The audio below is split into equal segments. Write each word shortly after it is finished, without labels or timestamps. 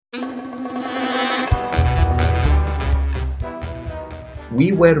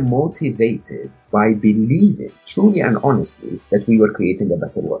We were motivated by believing, truly and honestly, that we were creating a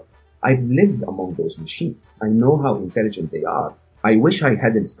better world. I've lived among those machines. I know how intelligent they are. I wish I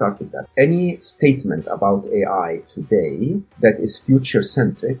hadn't started that. Any statement about AI today that is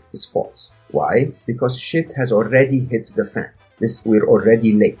future-centric is false. Why? Because shit has already hit the fan. We're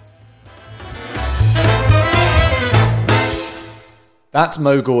already late. That's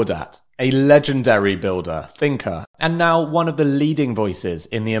Mo Gawdat, a legendary builder, thinker, and now one of the leading voices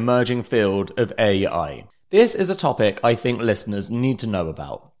in the emerging field of AI. This is a topic I think listeners need to know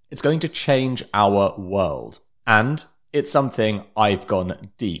about. It's going to change our world. And it's something I've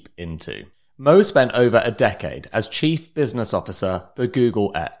gone deep into. Mo spent over a decade as Chief Business Officer for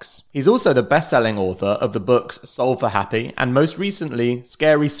Google X. He's also the best-selling author of the books Solve for Happy and most recently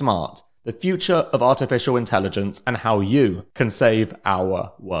Scary Smart, The Future of Artificial Intelligence and How You Can Save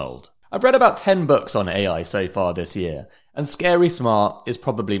Our World. I've read about 10 books on AI so far this year, and Scary Smart is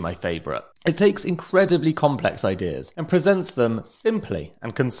probably my favourite. It takes incredibly complex ideas and presents them simply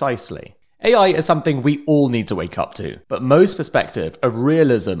and concisely. AI is something we all need to wake up to, but Mo's perspective of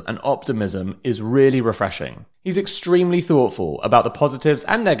realism and optimism is really refreshing. He's extremely thoughtful about the positives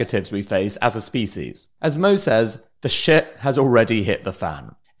and negatives we face as a species. As Mo says, the shit has already hit the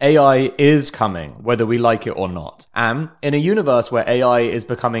fan. AI is coming, whether we like it or not. And in a universe where AI is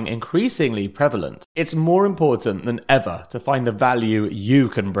becoming increasingly prevalent, it's more important than ever to find the value you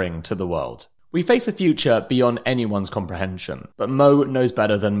can bring to the world. We face a future beyond anyone's comprehension, but Mo knows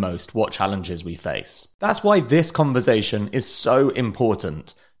better than most what challenges we face. That's why this conversation is so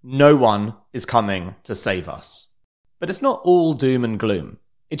important. No one is coming to save us. But it's not all doom and gloom.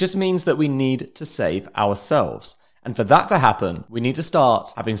 It just means that we need to save ourselves. And for that to happen, we need to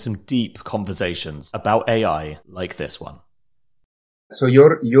start having some deep conversations about AI like this one. So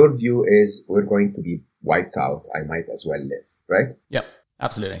your view is we're going to be wiped out. I might as well live, right? Yep,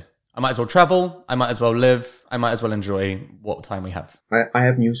 absolutely. I might as well travel, I might as well live, I might as well enjoy what time we have. I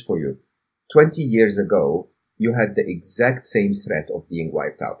have news for you. 20 years ago, you had the exact same threat of being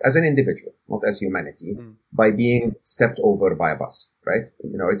wiped out as an individual, not as humanity, by being stepped over by a bus, right?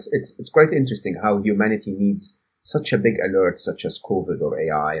 You know, it's quite interesting how humanity needs such a big alert, such as COVID or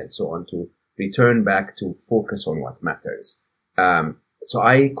AI and so on, to return back to focus on what matters. So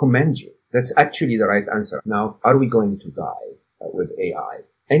I commend you. That's actually the right answer. Now, are we going to die with AI?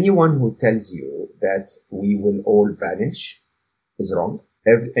 Anyone who tells you that we will all vanish is wrong.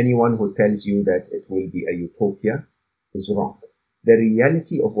 Anyone who tells you that it will be a utopia is wrong. The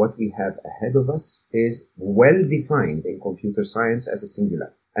reality of what we have ahead of us is well defined in computer science as a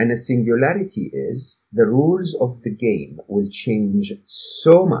singularity. And a singularity is the rules of the game will change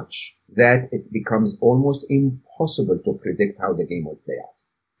so much that it becomes almost impossible to predict how the game will play out.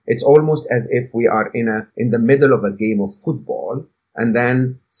 It's almost as if we are in the middle of a game of football, and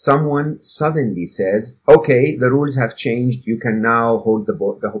then someone suddenly says, okay, the rules have changed. You can now hold the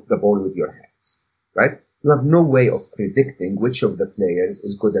ball with your hands, right? You have no way of predicting which of the players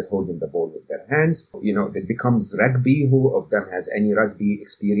is good at holding the ball with their hands. You know, it becomes rugby. Who of them has any rugby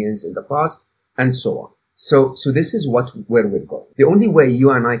experience in the past? And so on. So this is where we're going. The only way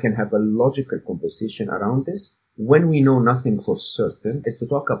you and I can have a logical conversation around this, when we know nothing for certain, is to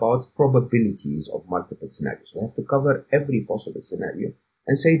talk about probabilities of multiple scenarios. We have to cover every possible scenario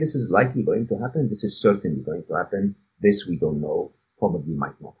and say this is likely going to happen, this is certainly going to happen, this we don't know, probably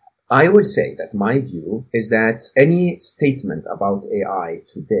might not happen. I will say that my view is that any statement about AI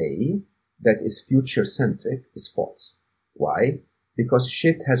today that is future-centric is false. Why? Because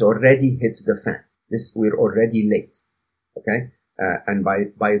shit has already hit the fan. We're already late. Okay? And by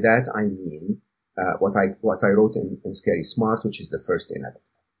that I mean what I wrote in Scary Smart, which is the first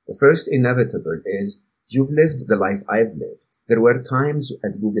inevitable. The first inevitable is you've lived the life I've lived. There were times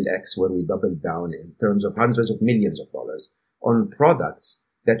at Google X where we doubled down in terms of hundreds of millions of dollars on products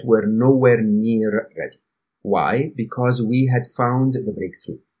that were nowhere near ready. Why? Because we had found the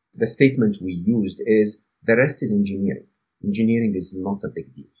breakthrough. The statement we used is the rest is engineering. Engineering is not a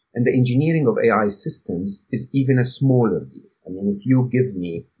big deal. And the engineering of AI systems is even a smaller deal. I mean, if you give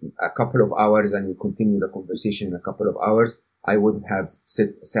me a couple of hours and we continue the conversation in a couple of hours, I would have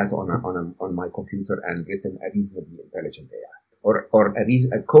sat on my computer and written a reasonably intelligent AI, or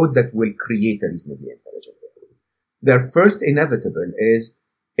a code that will create a reasonably intelligent AI. The first inevitable is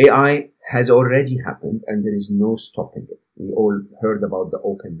AI has already happened and there is no stopping it. We all heard about the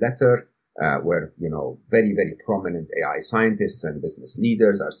open letter, where, very, very prominent AI scientists and business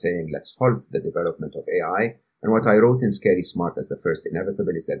leaders are saying, let's halt the development of AI. And what I wrote in Scary Smart as the first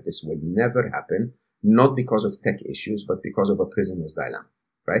inevitable is that this will never happen, not because of tech issues, but because of a prisoner's dilemma,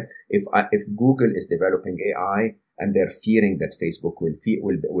 right? If Google is developing AI and they're fearing that Facebook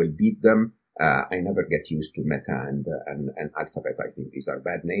will beat them. I never get used to Meta and Alphabet. I think these are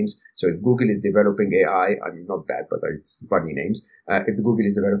bad names. So if Google is developing AI, I mean, not bad, but it's funny names. If Google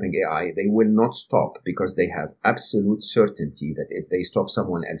is developing AI, they will not stop because they have absolute certainty that if they stop,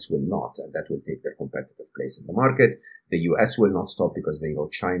 someone else will not, and that will take their competitive place in the market. The US will not stop because they know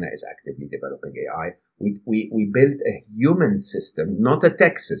China is actively developing AI. We built a human system, not a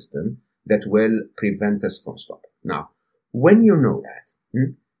tech system, that will prevent us from stopping. Now, when you know that,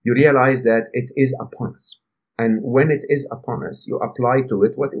 you realize that it is upon us. And when it is upon us, you apply to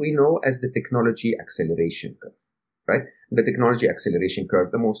it what we know as the technology acceleration curve, right? The technology acceleration curve,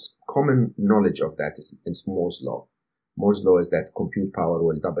 the most common knowledge of that is Moore's law. Moore's law is that compute power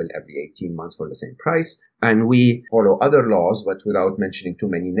will double every 18 months for the same price. And we follow other laws, but without mentioning too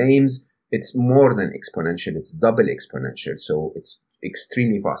many names, it's more than exponential. It's double exponential. So it's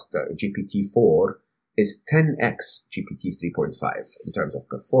extremely fast. GPT-4 is 10x GPT 3.5 in terms of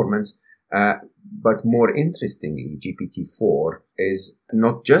performance. But more interestingly, GPT-4 is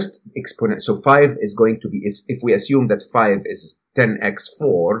not just exponential. So 5 is going to be, if we assume that 5 is 10x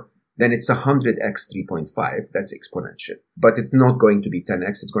 4, then it's 100x 3.5. That's exponential. But it's not going to be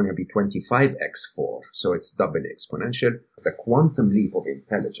 10x. It's going to be 25x 4. So it's double exponential. The quantum leap of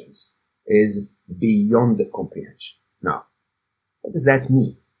intelligence is beyond comprehension. Now, what does that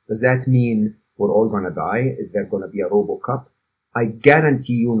mean? Does that mean we're all going to die? Is there going to be a RoboCop? I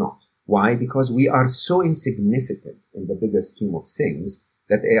guarantee you not. Why? Because we are so insignificant in the bigger scheme of things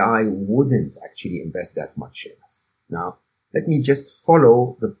that AI wouldn't actually invest that much in us. Now, let me just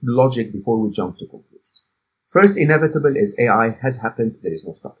follow the logic before we jump to conclusions. First inevitable is AI has happened. There is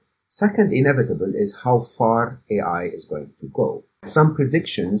no stopping. Second inevitable is how far AI is going to go. Some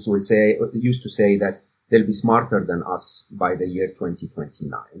predictions used to say that they'll be smarter than us by the year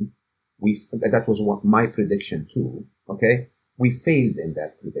 2029. That was my prediction too. Okay. We failed in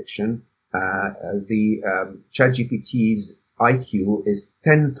that prediction. ChatGPT's IQ is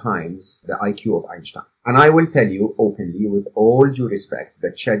 10 times the IQ of Einstein. And I will tell you openly, with all due respect,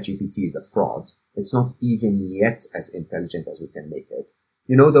 that ChatGPT is a fraud. It's not even yet as intelligent as we can make it.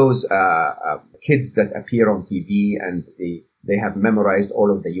 You know those kids that appear on TV and they have memorized all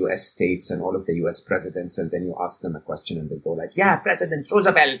of the US states and all of the US presidents, and then you ask them a question and they go like, yeah, President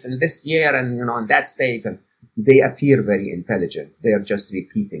Roosevelt in this year and, in that state. And they appear very intelligent. They are just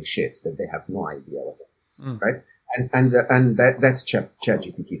repeating shit that they have no idea what it is, right? And that's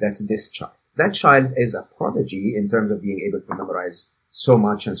ChatGPT. That's this child. That child is a prodigy in terms of being able to memorize so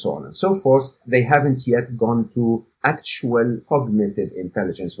much and so on and so forth. They haven't yet gone to actual cognitive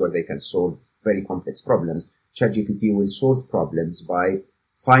intelligence where they can solve very complex problems. ChatGPT will solve problems by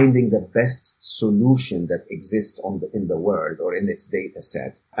finding the best solution that exists in the world or in its data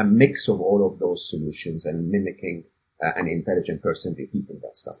set, a mix of all of those solutions and mimicking an intelligent person repeating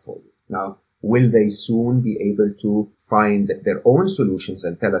that stuff for you. Now, will they soon be able to find their own solutions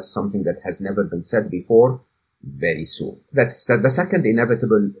and tell us something that has never been said before? Very soon. That's the second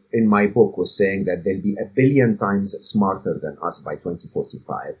inevitable in my book was saying that they'll be 1 billion times smarter than us by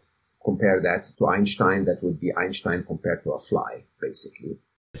 2045. Compare that to Einstein, that would be Einstein compared to a fly, basically.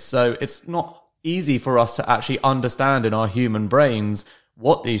 So it's not easy for us to actually understand in our human brains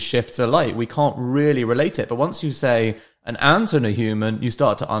what these shifts are like. We can't really relate it. But once you say an ant and a human, you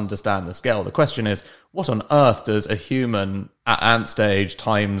start to understand the scale. The question is, what on earth does a human at ant stage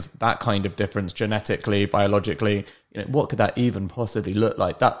times that kind of difference genetically, biologically? What could that even possibly look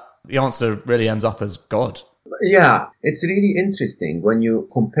like? The answer really ends up as God. Yeah, it's really interesting when you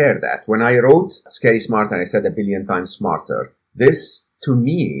compare that. When I wrote Scary Smart and I said 1 billion times smarter, this to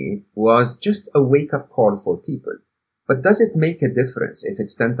me was just a wake-up call for people. But does it make a difference if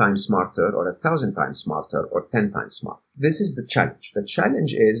it's 10 times smarter or 1,000 times smarter or 10 times smarter? This is the challenge. The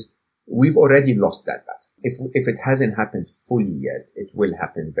challenge is we've already lost that battle. If it hasn't happened fully yet, it will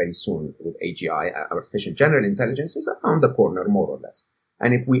happen very soon with AGI. Artificial General Intelligence is around the corner, more or less.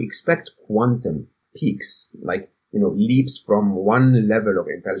 And if we expect quantum peaks, like, leaps from one level of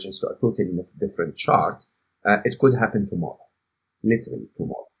intelligence to a totally different chart, it could happen tomorrow. Literally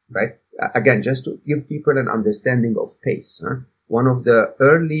tomorrow, right? Again, just to give people an understanding of pace. One of the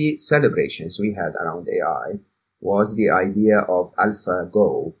early celebrations we had around AI was the idea of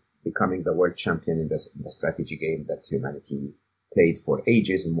AlphaGo becoming the world champion in the strategy game that humanity played for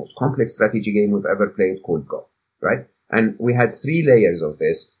ages, the most complex strategy game we've ever played, called Go, right? And we had 3 layers of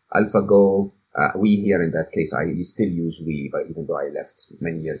this. AlphaGo, we here in that case, I still use we, but even though I left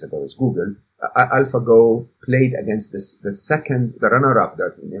many years ago as Google, AlphaGo played against the runner-up,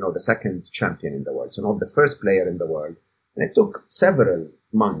 the second champion in the world, so not the first player in the world. And it took several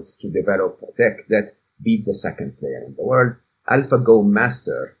months to develop a tech that beat the second player in the world. AlphaGo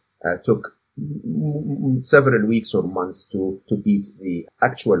Master took several weeks or months to beat the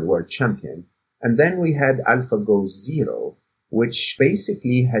actual world champion. And then we had AlphaGo Zero, which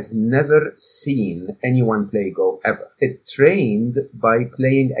basically has never seen anyone play Go ever. It trained by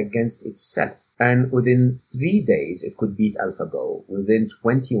playing against itself. And within 3 days, it could beat AlphaGo. Within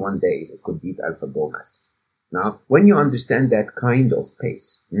 21 days, it could beat AlphaGo Master. Now, when you understand that kind of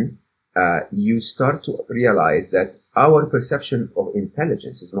pace, you start to realize that our perception of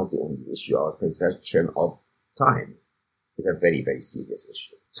intelligence is not the only issue. Our perception of time is a very, very serious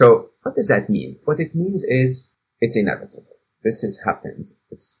issue. So what does that mean? What it means is it's inevitable. This has happened.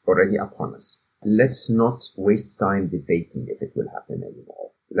 It's already upon us. Let's not waste time debating if it will happen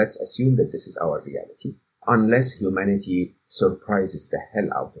anymore. Let's assume that this is our reality. Unless humanity surprises the hell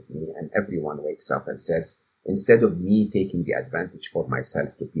out of me and everyone wakes up and says, instead of me taking the advantage for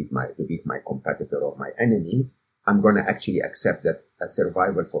myself to beat my competitor or my enemy, I'm going to actually accept that a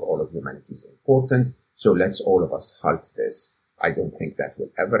survival for all of humanity is important. So let's all of us halt this. I don't think that will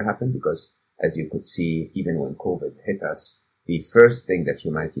ever happen because, as you could see, even when COVID hit us, the first thing that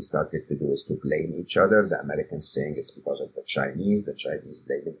humanity started to do is to blame each other. The Americans saying it's because of the Chinese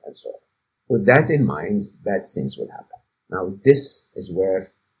blaming, and so on. With that in mind, bad things will happen. Now, this is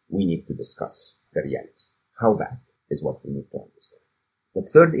where we need to discuss the reality. How bad is what we need to understand. The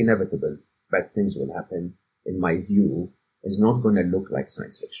third inevitable bad things will happen, in my view, is not going to look like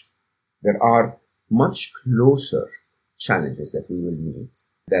science fiction. There are much closer challenges that we will meet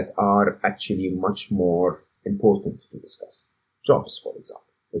that are actually much more important to discuss. Jobs, for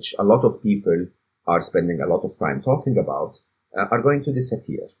example, which a lot of people are spending a lot of time talking about, are going to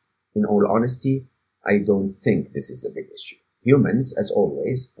disappear. In all honesty, I don't think this is the big issue. Humans, as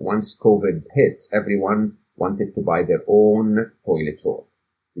always, once COVID hit, everyone wanted to buy their own toilet roll.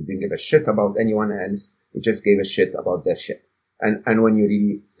 They didn't give a shit about anyone else. They just gave a shit about their shit. And when you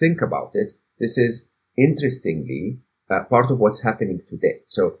really think about it, this is interestingly part of what's happening today.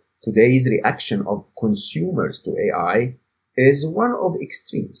 So today's reaction of consumers to AI is one of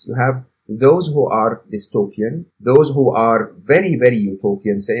extremes. You have those who are dystopian, those who are very, very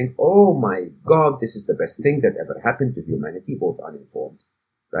utopian, saying, oh my God, this is the best thing that ever happened to humanity, both uninformed,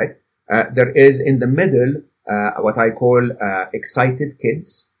 right? There is in the middle what I call excited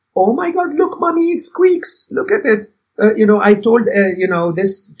kids. Oh my God, look, mommy, it squeaks. Look at it. I told,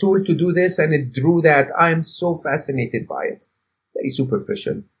 this tool to do this and it drew that. I'm so fascinated by it. Very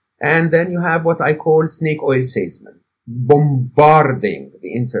superficial. And then you have what I call snake oil salesmen bombarding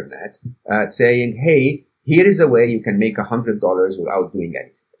the internet, saying, hey, here is a way you can make $100 without doing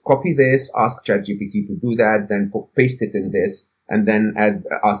anything. Copy this, ask ChatGPT to do that, then paste it in this, and then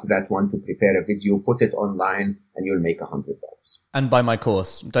ask that one to prepare a video, put it online, and you'll make $100. And buy my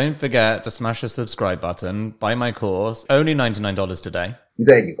course. Don't forget to smash the subscribe button. Buy my course. Only $99 today.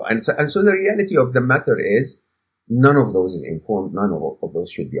 There you go. And so the reality of the matter is, none of those is informed. None of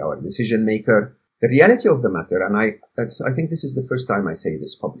those should be our decision maker. The reality of the matter, and I think this is the first time I say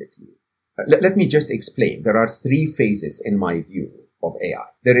this publicly. Let me just explain. There are 3 phases in my view of AI.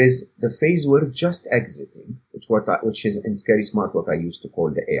 There is the phase we're just exiting, which is in Scary Smart what I used to call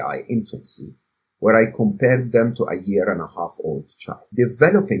the AI infancy, where I compared them to a 1.5-year-old child,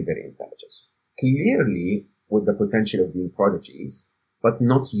 developing their intelligence, clearly with the potential of being prodigies, but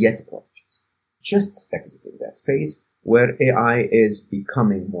not yet prodigies. Just exiting that phase where AI is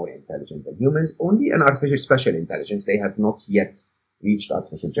becoming more intelligent than humans, only an artificial special intelligence. They have not yet reached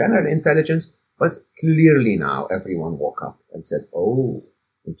artificial general intelligence, but clearly now everyone woke up and said, oh,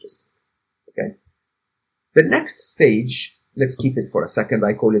 interesting. Okay. The next stage, let's keep it for a second.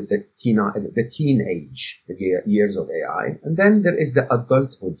 I call it the teenage years of AI. And then there is the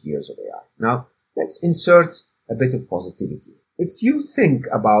adulthood years of AI. Now, let's insert a bit of positivity. If you think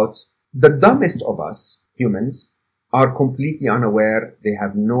about the dumbest of us, humans, are completely unaware. They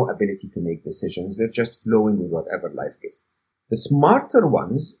have no ability to make decisions. They're just flowing with whatever life gives. The smarter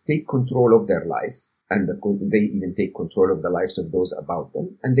ones take control of their life, and they even take control of the lives of those about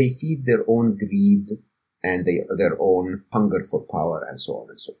them, and they feed their own greed and their own hunger for power and so on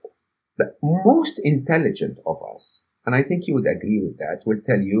and so forth. The most intelligent of us, and I think you would agree with that, will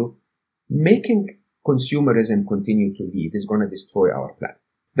tell you making consumerism continue to lead is going to destroy our planet.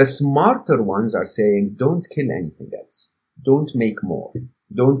 The smarter ones are saying, don't kill anything else. Don't make more.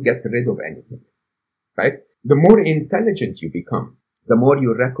 Don't get rid of anything. Right? The more intelligent you become, the more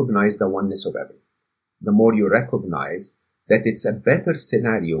you recognize the oneness of everything. The more you recognize that it's a better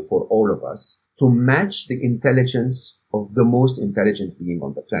scenario for all of us to match the intelligence of the most intelligent being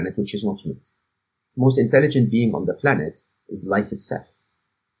on the planet, which is not humans. The most intelligent being on the planet is life itself.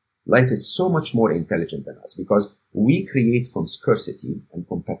 Life is so much more intelligent than us because we create from scarcity and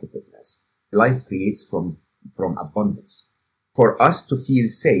competitiveness. Life creates from abundance. For us to feel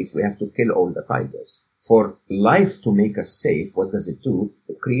safe, we have to kill all the tigers. For life to make us safe, what does it do?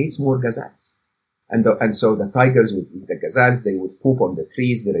 It creates more gazelles. And so the tigers would eat the gazelles, they would poop on the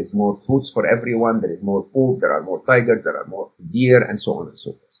trees, there is more fruits for everyone, there is more poop, there are more tigers, there are more deer, and so on and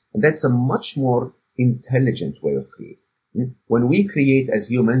so forth. And that's a much more intelligent way of creating. When we create as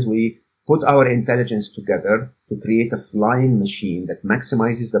humans, we put our intelligence together to create a flying machine that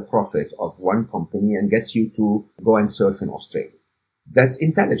maximizes the profit of one company and gets you to go and surf in Australia. That's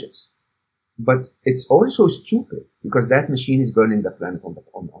intelligence. But it's also stupid because that machine is burning the planet in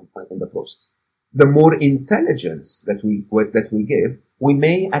the process. The more intelligence that we give, we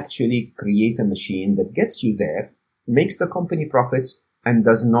may actually create a machine that gets you there, makes the company profits, and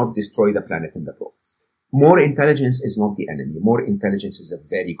does not destroy the planet in the process. More intelligence is not the enemy. More intelligence is a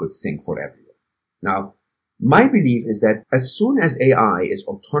very good thing for everyone. Now, my belief is that as soon as AI is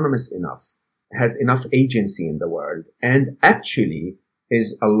autonomous enough, has enough agency in the world, and actually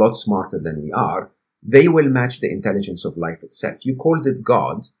is a lot smarter than we are, they will match the intelligence of life itself. You called it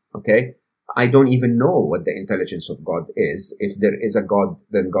God, okay? I don't even know what the intelligence of God is. If there is a God,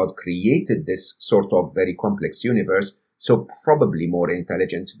 then God created this sort of very complex universe, so probably more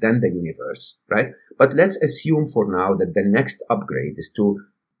intelligent than the universe, right? But let's assume for now that the next upgrade is to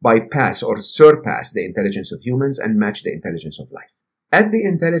bypass or surpass the intelligence of humans and match the intelligence of life. At the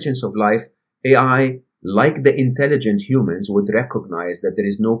intelligence of life, AI, like the intelligent humans, would recognize that there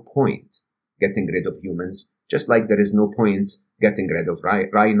is no point getting rid of humans, just like there is no point getting rid of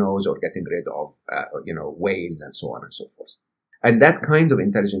rhinos or getting rid of, whales and so on and so forth. And that kind of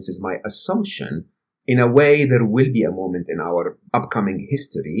intelligence is my assumption. In a way, there will be a moment in our upcoming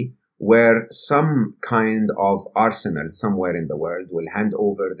history where some kind of arsenal somewhere in the world will hand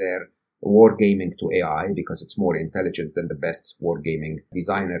over their wargaming to AI because it's more intelligent than the best wargaming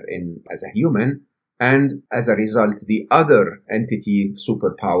designer as a human. And as a result, the other entity,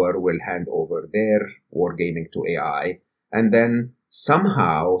 superpower, will hand over their wargaming to AI. And then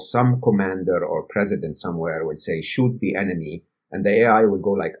somehow some commander or president somewhere will say, shoot the enemy. And the AI will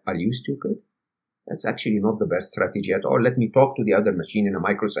go like, are you stupid? That's actually not the best strategy at all. Let me talk to the other machine in a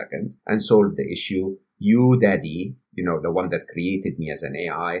microsecond and solve the issue. You, daddy, the one that created me as an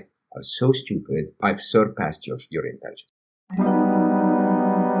AI, are so stupid. I've surpassed your intelligence.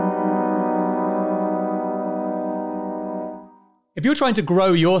 If you're trying to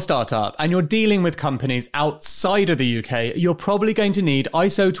grow your startup and you're dealing with companies outside of the UK, you're probably going to need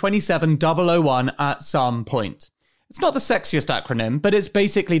ISO 27001 at some point. It's not the sexiest acronym, but it's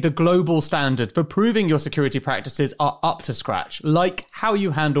basically the global standard for proving your security practices are up to scratch, like how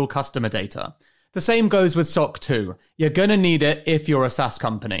you handle customer data. The same goes with SOC 2. You're going to need it if you're a SaaS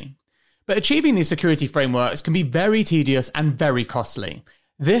company. But achieving these security frameworks can be very tedious and very costly.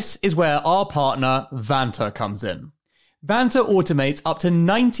 This is where our partner, Vanta, comes in. Vanta automates up to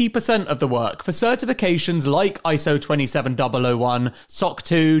 90% of the work for certifications like ISO 27001, SOC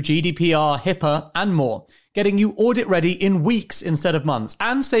 2, GDPR, HIPAA, and more, getting you audit ready in weeks instead of months,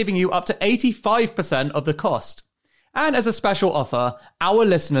 and saving you up to 85% of the cost. And as a special offer, our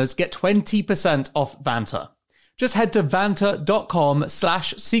listeners get 20% off Vanta. Just head to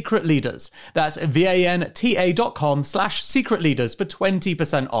vanta.com/secretleaders. That's VANTA.com/secretleaders for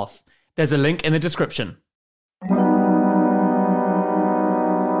 20% off. There's a link in the description.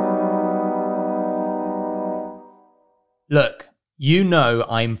 Look,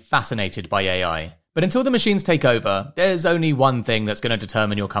 I'm fascinated by AI, but until the machines take over, there's only one thing that's going to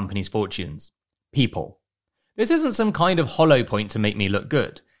determine your company's fortunes. People. This isn't some kind of hollow point to make me look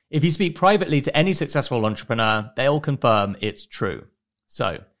good. If you speak privately to any successful entrepreneur, they'll confirm it's true.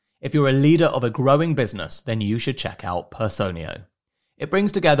 So, if you're a leader of a growing business, then you should check out Personio. It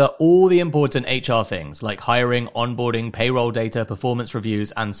brings together all the important HR things like hiring, onboarding, payroll data, performance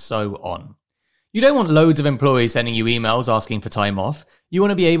reviews, and so on. You don't want loads of employees sending you emails asking for time off. You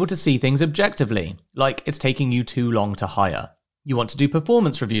want to be able to see things objectively, like it's taking you too long to hire. You want to do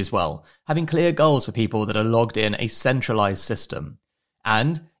performance reviews well, having clear goals for people that are logged in a centralized system.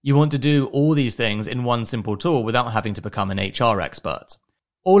 And you want to do all these things in one simple tool without having to become an HR expert.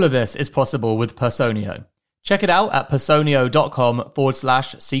 All of this is possible with Personio. Check it out at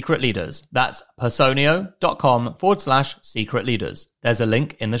personio.com/secretleaders. That's personio.com/secretleaders. There's a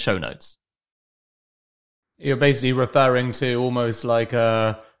link in the show notes. You're basically referring to almost like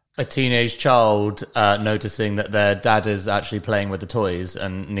a teenage child noticing that their dad is actually playing with the toys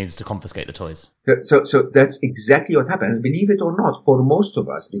and needs to confiscate the toys. So that's exactly what happens, believe it or not, for most of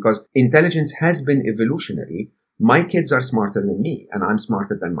us, because intelligence has been evolutionary. My kids are smarter than me, and I'm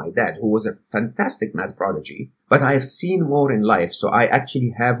smarter than my dad, who was a fantastic math prodigy, but I've seen more in life, so I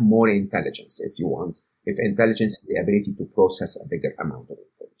actually have more intelligence, if you want, if intelligence is the ability to process a bigger amount of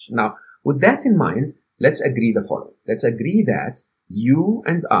information. Now, with that in mind, let's agree the following. Let's agree that you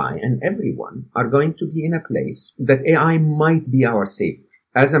and I and everyone are going to be in a place that AI might be our savior.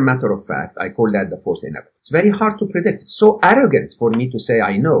 As a matter of fact, I call that the fourth inevitable. It's very hard to predict. It's so arrogant for me to say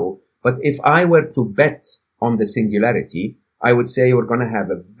I know, but if I were to bet on the singularity, I would say we're going to have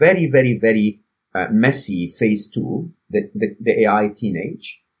a very, very, very messy phase 2, the AI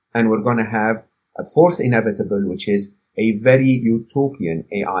teenage, and we're going to have a fourth inevitable, which is a very utopian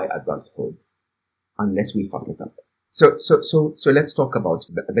AI adulthood, unless we fuck it up. So let's talk about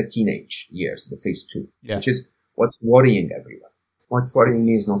the teenage years, the phase 2, which is what's worrying everyone. What's worrying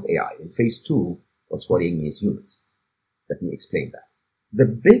me is not AI. In phase 2, what's worrying me is humans. Let me explain that. The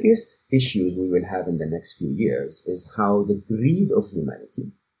biggest issues we will have in the next few years is how the greed of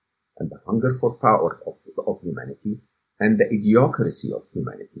humanity and the hunger for power of humanity and the idiocracy of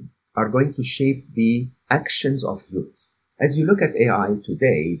humanity are going to shape the actions of humans. As you look at AI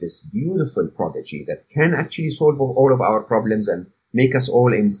today, this beautiful prodigy that can actually solve all of our problems and make us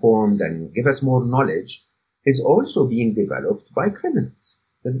all informed and give us more knowledge is also being developed by criminals.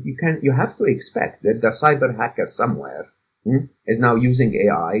 You have to expect that the cyber hacker somewhere is now using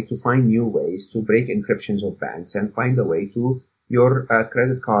AI to find new ways to break encryptions of banks and find a way to your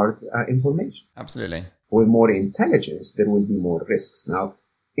credit card information. Absolutely. With more intelligence, there will be more risks. Now,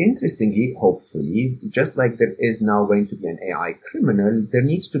 interestingly, hopefully, just like there is now going to be an AI criminal, there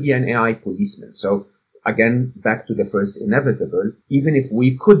needs to be an AI policeman. So again, back to the first inevitable, even if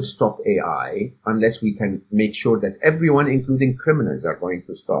we could stop AI, unless we can make sure that everyone, including criminals, are going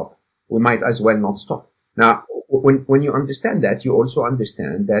to stop, we might as well not stop it. Now, when you understand that, you also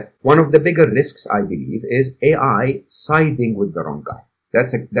understand that one of the bigger risks, I believe, is AI siding with the wrong guy.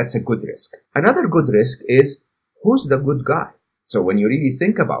 That's a good risk. Another good risk is, who's the good guy? So when you really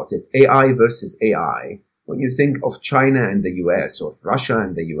think about it, AI versus AI, when you think of China and the US or Russia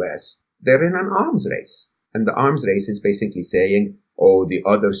and the US, they're in an arms race. And the arms race is basically saying, oh, the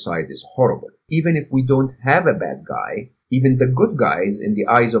other side is horrible. Even if we don't have a bad guy, even the good guys in the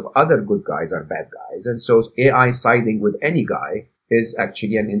eyes of other good guys are bad guys. And so AI siding with any guy is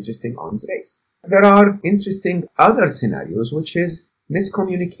actually an interesting arms race. There are interesting other scenarios, which is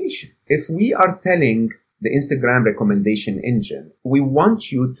miscommunication. If we are telling the Instagram recommendation engine, we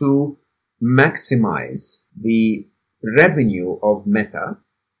want you to maximize the revenue of Meta,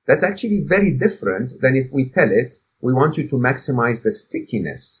 that's actually very different than if we tell it, we want you to maximize the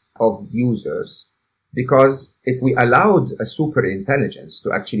stickiness of users. Because if we allowed a super intelligence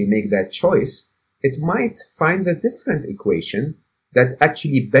to actually make that choice, it might find a different equation that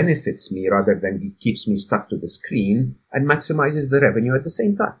actually benefits me rather than keeps me stuck to the screen and maximizes the revenue at the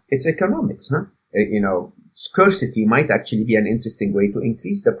same time. It's economics, huh? Scarcity might actually be an interesting way to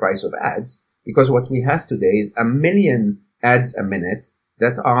increase the price of ads, because what we have today is 1 million ads a minute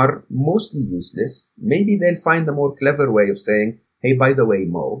that are mostly useless. Maybe they'll find a more clever way of saying, hey, by the way,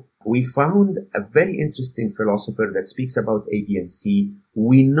 Mo, we found a very interesting philosopher that speaks about A, B, and C.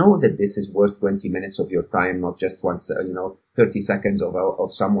 We know that this is worth 20 minutes of your time, not just 30 seconds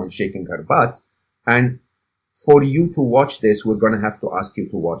of someone shaking her butt. And for you to watch this, we're going to have to ask you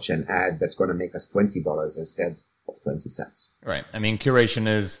to watch an ad that's going to make us $20 instead of 20 cents. Right. I mean, curation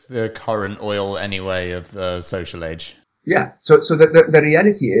is the current oil anyway of the social age. Yeah. So the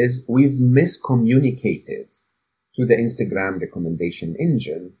reality is we've miscommunicated to the Instagram recommendation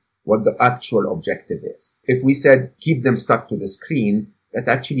engine what the actual objective is. If we said keep them stuck to the screen, that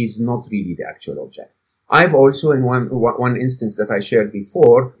actually is not really the actual objective. I've also, in one instance that I shared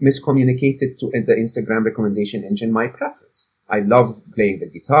before, miscommunicated to the Instagram recommendation engine my preference. I love playing the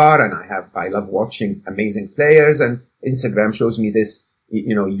guitar and I love watching amazing players, and Instagram shows me this,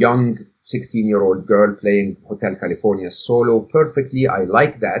 young 16-year-old girl playing Hotel California solo perfectly. I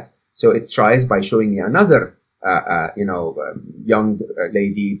like that. So it tries by showing me another young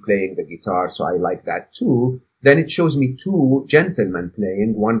lady playing the guitar, so I like that too. Then it shows me two gentlemen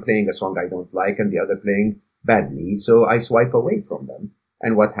playing, one playing a song I don't like and the other playing badly, so I swipe away from them.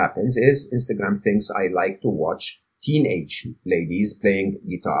 And what happens is Instagram thinks I like to watch teenage ladies playing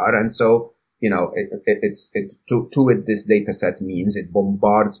guitar, and so, this data set means it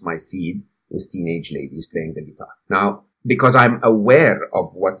bombards my feed with teenage ladies playing the guitar. Now, because I'm aware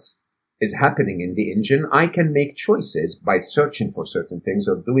of what is happening in the engine, I can make choices by searching for certain things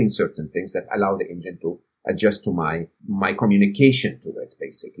or doing certain things that allow the engine to adjust to my communication to it,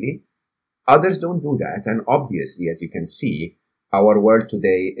 basically. Others don't do that. And obviously, as you can see, our world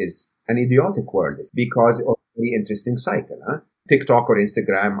today is an idiotic world because of very interesting cycle. TikTok or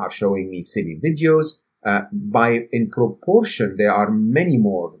Instagram are showing me silly videos. In proportion, there are many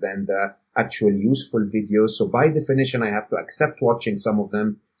more than the actual useful videos. So by definition, I have to accept watching some of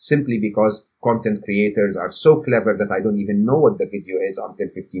them simply because content creators are so clever that I don't even know what the video is until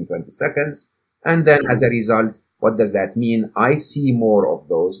 15, 20 seconds. And then as a result, what does that mean? I see more of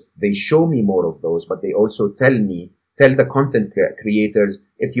those. They show me more of those, but they also tell the content creators,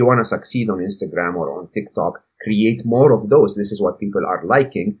 if you want to succeed on Instagram or on TikTok, create more of those. This is what people are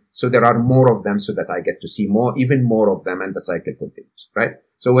liking. So there are more of them so that I get to see even more of them, and the cycle continues, right?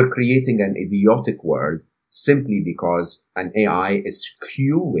 So we're creating an idiotic world simply because an AI is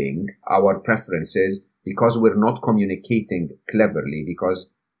skewing our preferences because we're not communicating cleverly,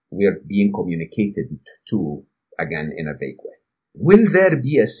 because we're being communicated to, again, in a vague way. Will there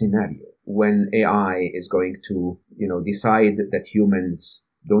be a scenario when AI is going to, decide that humans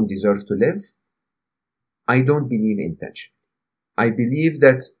don't deserve to live? I don't believe intentionally. I believe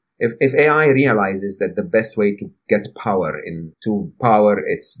that if AI realizes that the best way to get to power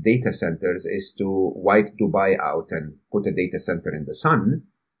its data centers is to wipe Dubai out and put a data center in the sun,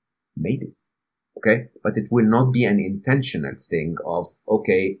 maybe. Okay? But it will not be an intentional thing of,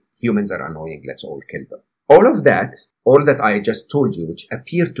 okay, humans are annoying, let's all kill them. All that I just told you, which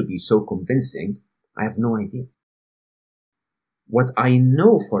appeared to be so convincing, I have no idea. What I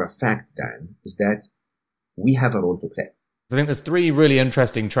know for a fact, Dan, is that we have a role to play. I think there's three really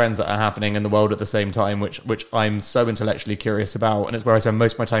interesting trends that are happening in the world at the same time, which I'm so intellectually curious about, and it's where I spend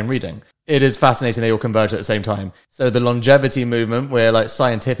most of my time reading. It is fascinating they all converge at the same time. So the longevity movement, we're like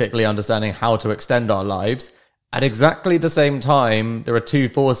scientifically understanding how to extend our lives. At exactly the same time, there are two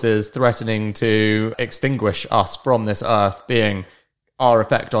forces threatening to extinguish us from this earth, being our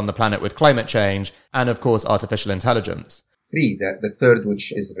effect on the planet with climate change and, of course, artificial intelligence. Three, the third,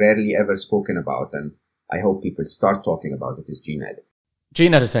 which is rarely ever spoken about, and I hope people start talking about it, is gene editing.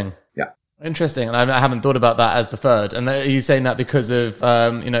 Gene editing? Yeah. Interesting. And I haven't thought about that as the third. And are you saying that because of,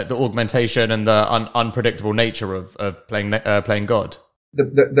 the augmentation and the unpredictable nature of playing God?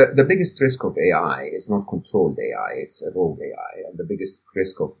 The biggest risk of AI is not controlled AI, it's a rogue AI. And the biggest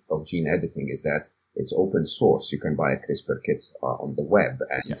risk of gene editing is that it's open source. You can buy a CRISPR kit on the web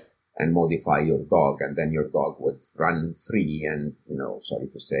and modify your dog, and then your dog would run free and, sorry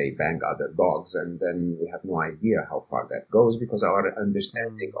to say, bang other dogs. And then we have no idea how far that goes because our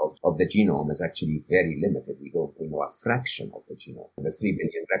understanding of the genome is actually very limited. We know a fraction of the genome. The 3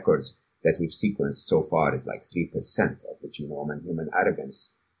 billion records that we've sequenced so far is like 3% of the genome, and human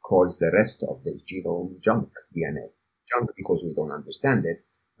arrogance calls the rest of the genome junk DNA. Junk because we don't understand it,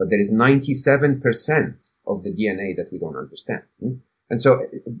 but there is 97% of the DNA that we don't understand. And so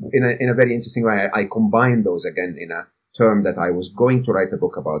in a very interesting way, I combine those again in a term that I was going to write a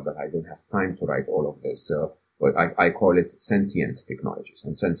book about, but I don't have time to write all of this. So I call it sentient technologies.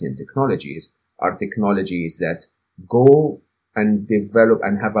 And sentient technologies are technologies that go and develop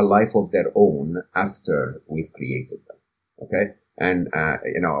and have a life of their own after we've created them. Okay? And,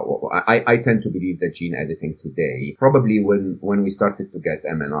 I tend to believe that gene editing today, probably when we started to get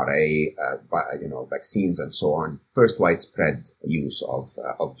mRNA, vaccines and so on, first widespread use of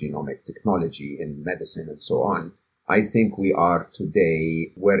genomic technology in medicine and so on, I think we are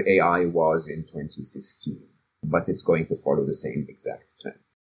today where AI was in 2015, but it's going to follow the same exact trend.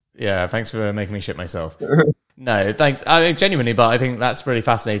 Yeah, thanks for making me shit myself. No, thanks. I mean, genuinely, but I think that's really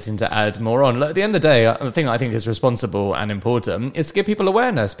fascinating to add more on. At the end of the day, the thing I think is responsible and important is to give people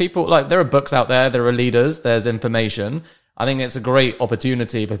awareness. People, there are books out there, there are leaders, there's information. I think it's a great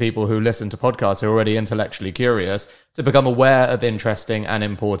opportunity for people who listen to podcasts who are already intellectually curious to become aware of interesting and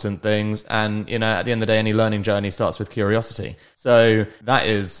important things. And, at the end of the day, any learning journey starts with curiosity. So that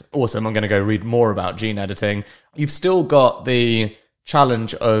is awesome. I'm going to go read more about gene editing. You've still got the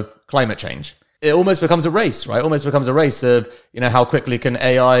challenge of climate change. It almost becomes a race, right? Almost becomes a race of, how quickly can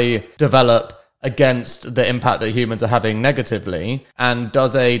AI develop against the impact that humans are having negatively? And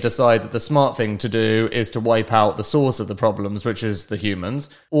does AI decide that the smart thing to do is to wipe out the source of the problems, which is the humans?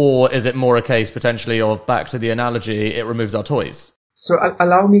 Or is it more a case potentially of, back to the analogy, it removes our toys? So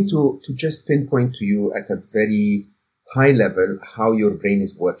allow me to just pinpoint to you at a very high level how your brain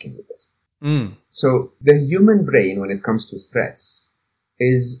is working with this. So the human brain, when it comes to threats,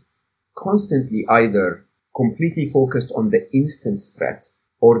 is constantly either completely focused on the instant threat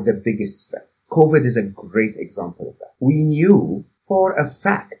or the biggest threat. COVID is a great example of that. We knew for a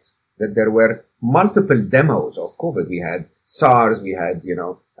fact that there were multiple demos of COVID. We had SARS, we had,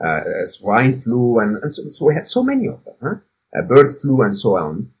 swine flu, and so we had so many of them, bird flu and so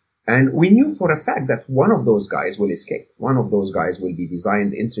on. And we knew for a fact that one of those guys will escape. One of those guys will be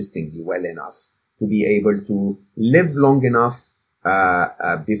designed interestingly well enough to be able to live long enough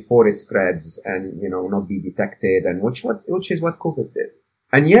before it spreads and, not be detected, and which is what COVID did.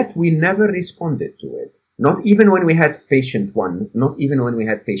 And yet we never responded to it. Not even when we had patient 1, not even when we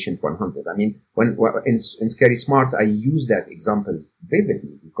had patient 100. I mean, when in Scary Smart, I use that example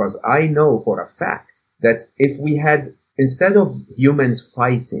vividly because I know for a fact that if we had, instead of humans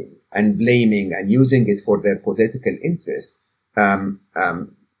fighting and blaming and using it for their political interest,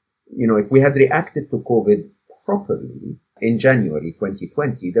 if we had reacted to COVID properly in January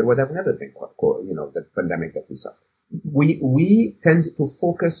 2020, there would have never been, the pandemic that we suffered. We tend to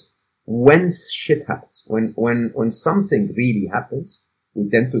focus when shit happens. When something really happens, we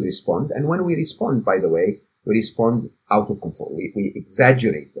tend to respond. And when we respond, by the way, we respond out of control. We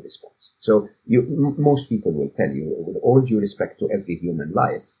exaggerate the response. So most people will tell you, with all due respect to every human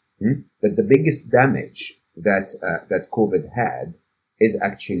life, that the biggest damage that COVID had is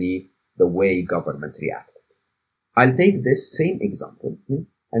actually the way governments reacted. I'll take this same example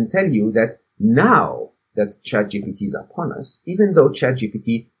and tell you that now that ChatGPT is upon us, even though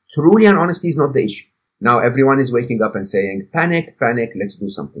ChatGPT truly and honestly is not the issue. Now everyone is waking up and saying, panic, let's do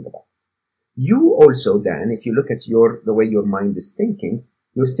something about it. You also then, if you look at the way your mind is thinking,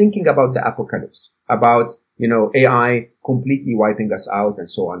 you're thinking about the apocalypse, about, AI completely wiping us out and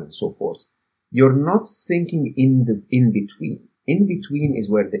so on and so forth. You're not thinking in between. In between is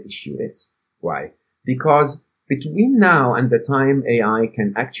where the issue is. Why? Because between now and the time AI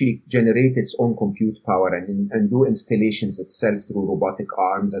can actually generate its own compute power and do installations itself through robotic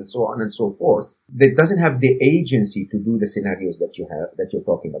arms and so on and so forth, that doesn't have the agency to do the scenarios that you're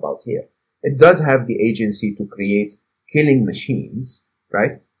talking about here. It does have the agency to create killing machines,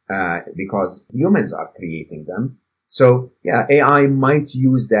 right? Because humans are creating them. So yeah, AI might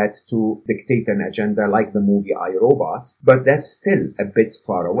use that to dictate an agenda like the movie I, Robot, but that's still a bit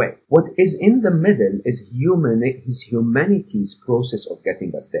far away. What is in the middle is humanity's process of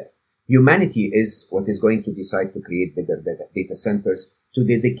getting us there. Humanity is what is going to decide to create bigger data centers, to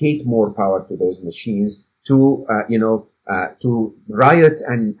dedicate more power to those machines, to riot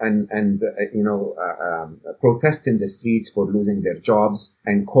and protest in the streets for losing their jobs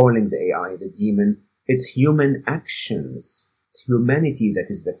and calling the AI the demon. It's human actions. It's humanity that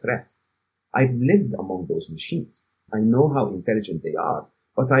is the threat. I've lived among those machines. I know how intelligent they are,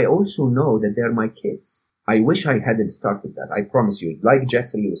 but I also know that they're my kids. I wish I hadn't started that. I promise you, like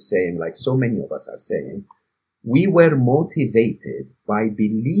Jeffrey was saying, like so many of us are saying, we were motivated by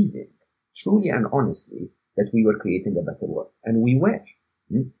believing truly and honestly that we were creating a better world. And we were.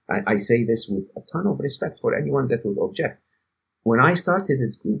 I say this with a ton of respect for anyone that would object. When I started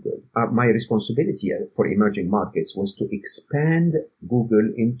at Google, my responsibility for emerging markets was to expand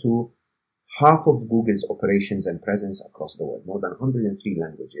Google into half of Google's operations and presence across the world, more than 103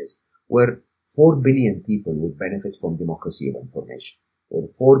 languages, where 4 billion people would benefit from democracy of information, where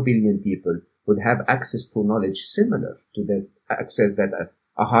 4 billion people would have access to knowledge similar to the access that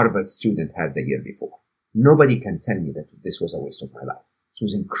a Harvard student had the year before. Nobody can tell me that this was a waste of my life. This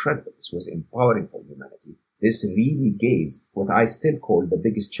was incredible. This was empowering for humanity. This really gave what I still call the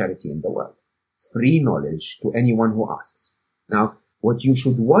biggest charity in the world, free knowledge to anyone who asks. Now, what you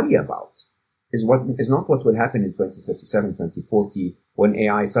should worry about is not what will happen in 2037, 2040, when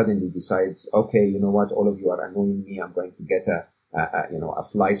AI suddenly decides, okay, you know what, all of you are annoying me. I'm going to get a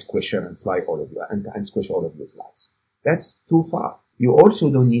fly squisher and fly all of you and squish all of your flies. That's too far. You also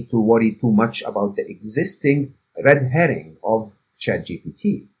don't need to worry too much about the existing red herring of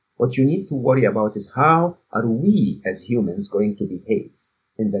ChatGPT. What you need to worry about is how are we as humans going to behave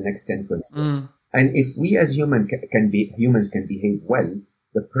in the next 10, 20 years. And if we as humans can behave well,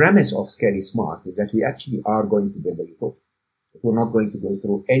 the premise of Scary Smart is that we actually are going to build a utopia. That we're not going to go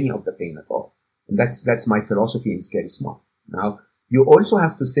through any of the pain at all. And that's my philosophy in Scary Smart. Now, you also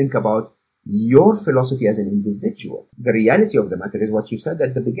have to think about your philosophy as an individual. The reality of the matter is what you said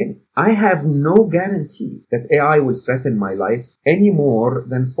at the beginning. I have no guarantee that AI will threaten my life any more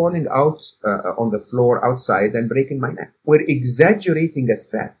than falling out on the floor outside and breaking my neck. We're exaggerating a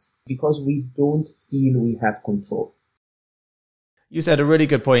threat because we don't feel we have control. You said a really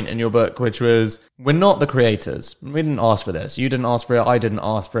good point in your book, which was, we're not the creators. We didn't ask for this. You didn't ask for it. I didn't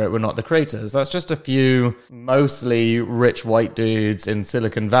ask for it. We're not the creators. That's just a few mostly rich white dudes in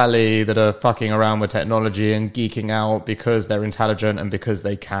Silicon Valley that are fucking around with technology and geeking out because they're intelligent and because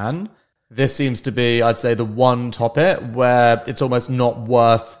they can. This seems to be, I'd say, the one topic where it's almost not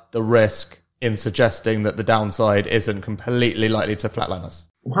worth the risk in suggesting that the downside isn't completely likely to flatline us.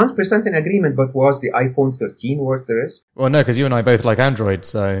 100% in agreement, but was the iPhone 13 worth the risk? Well, no, because you and I both like Android,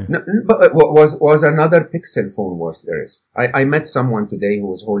 so... No, but was another Pixel phone worth the risk? I met someone today who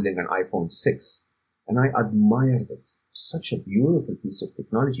was holding an iPhone 6, And I admired it. Such a beautiful piece of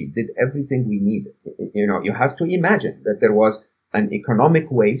technology. It did everything we needed. You have to imagine that there was an economic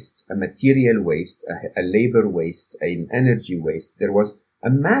waste, a material waste, a labor waste, an energy waste. There was a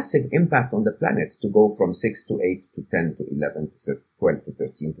massive impact on the planet to go from 6 to 8 to 10 to 11 to 12 to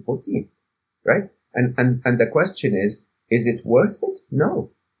 13 to 14, right? And the question is it worth it?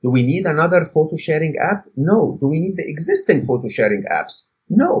 No. Do we need another photo sharing app? No. Do we need the existing photo sharing apps?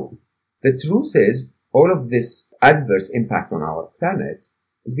 No. The truth is, all of this adverse impact on our planet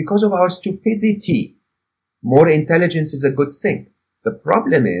is because of our stupidity. More intelligence is a good thing. The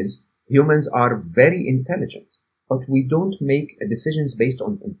problem is humans are very intelligent, but we don't make decisions based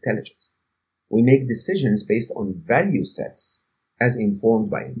on intelligence. We make decisions based on value sets as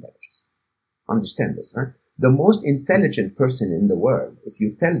informed by intelligence. Understand this, huh? The most intelligent person in the world, if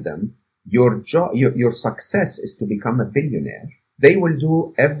you tell them your success is to become a billionaire, they will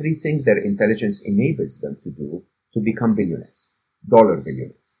do everything their intelligence enables them to do to become billionaires, dollar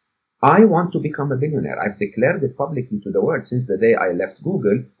billionaires. I want to become a billionaire. I've declared it publicly to the world since the day I left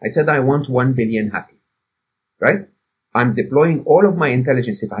Google. I said I want 1 billion happy, right? I'm deploying all of my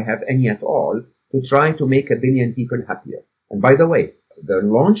intelligence, if I have any at all, to try to make 1 billion people happier. And by the way, the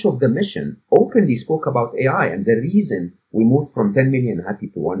launch of the mission openly spoke about AI, and the reason we moved from 10 million happy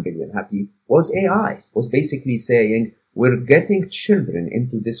to 1 billion happy was AI, was basically saying, we're getting children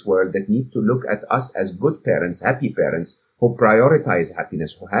into this world that need to look at us as good parents, happy parents, who prioritize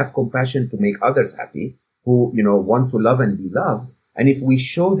happiness, who have compassion to make others happy, who, want to love and be loved. And if we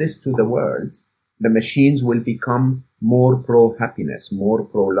show this to the world, the machines will become more pro-happiness, more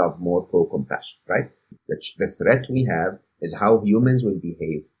pro-love, more pro-compassion, right? The threat we have is how humans will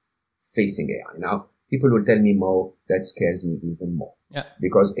behave facing AI. Now, people will tell me, Mo, that scares me even more. Yeah.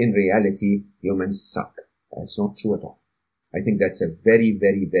 Because in reality, humans suck. That's not true at all. I think that's a very,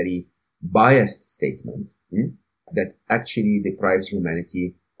 very, very biased statement that actually deprives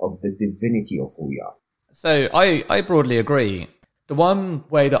humanity of the divinity of who we are. So I broadly agree. The one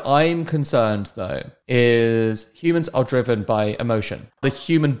way that I'm concerned, though, is humans are driven by emotion. The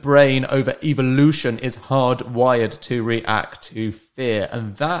human brain over evolution is hardwired to react to fear,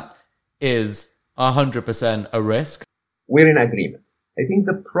 and that is 100% a risk. We're in agreement. I think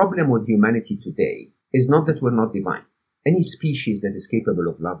the problem with humanity today is not that we're not divine. Any species that is capable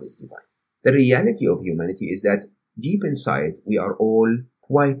of love is divine. The reality of humanity is that deep inside, we are all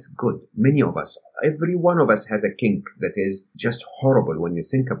quite good. Many of us, every one of us has a kink that is just horrible when you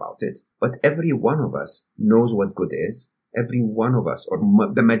think about it. But every one of us knows what good is. Every one of us, or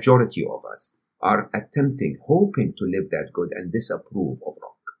the majority of us, are attempting, hoping to live that good and disapprove of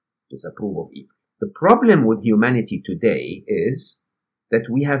wrong, disapprove of evil. The problem with humanity today is that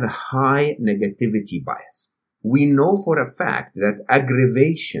we have a high negativity bias. We know for a fact that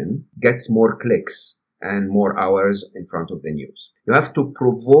aggravation gets more clicks and more hours in front of the news. You have to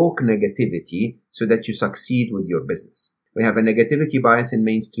provoke negativity so that you succeed with your business. We have a negativity bias in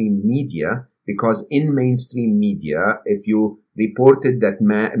mainstream media because in mainstream media, if you reported that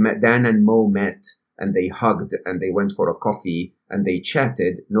Dan and Mo met and they hugged and they went for a coffee and they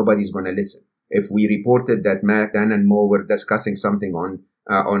chatted, nobody's going to listen. If we reported that Dan and Mo were discussing something on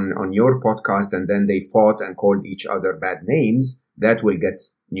your podcast and then they fought and called each other bad names, that will get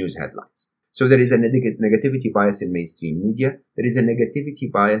news headlines. So there is a negativity bias in mainstream media. There is a negativity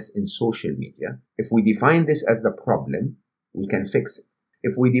bias in social media. If we define this as the problem, we can fix it.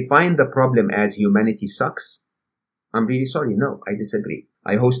 If we define the problem as humanity sucks, I'm really sorry. No, I disagree.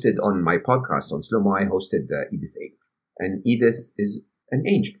 I hosted on my podcast on Slow Mo, I hosted Edith Eger. And Edith is an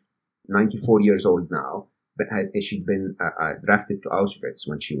angel, 94 years old now. But she'd been drafted to Auschwitz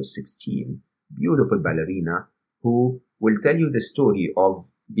when she was 16. Beautiful ballerina who will tell you the story of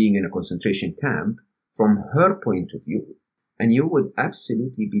being in a concentration camp from her point of view. And you would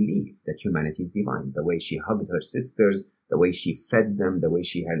absolutely believe that humanity is divine. The way she hugged her sisters, the way she fed them, the way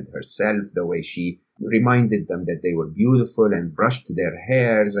she held herself, the way she reminded them that they were beautiful and brushed their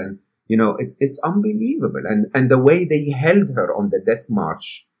hairs. And, it's unbelievable. And the way they held her on the death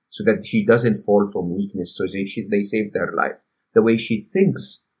march so that she doesn't fall from weakness, so they saved her life. The way she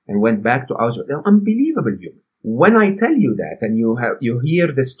thinks and went back to Auschwitz, unbelievable human. When I tell you that, and you hear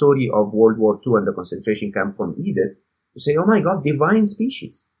the story of World War II and the concentration camp from Edith, you say, "Oh my God, divine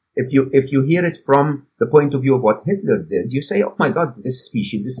species." If you hear it from the point of view of what Hitler did, you say, "Oh my God, this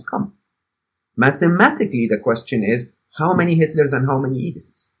species is scum." Mathematically, the question is, how many Hitlers and how many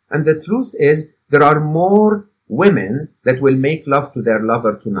Ediths? And the truth is, there are more women that will make love to their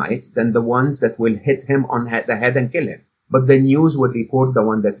lover tonight than the ones that will hit him on the head and kill him. But the news will report the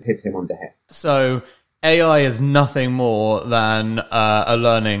one that hit him on the head. So AI is nothing more than a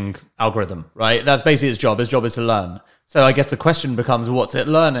learning algorithm, right? That's basically its job. Its job is to learn. So I guess the question becomes, what's it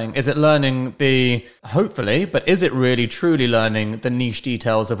learning? Is it learning hopefully, but is it really truly learning the niche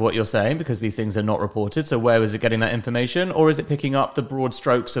details of what you're saying? Because these things are not reported. So where is it getting that information? Or is it picking up the broad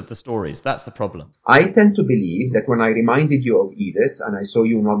strokes of the stories? That's the problem. I tend to believe that when I reminded you of Edith and I saw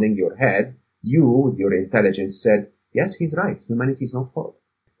you nodding your head, you, with your intelligence, said, yes, he's right. Humanity is not horrible.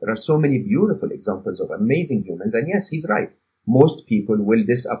 There are so many beautiful examples of amazing humans. And yes, he's right. Most people will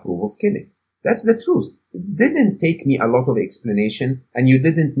disapprove of killing. That's the truth. It didn't take me a lot of explanation, and you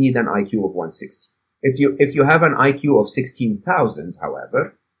didn't need an IQ of 160. If you have an IQ of 16,000,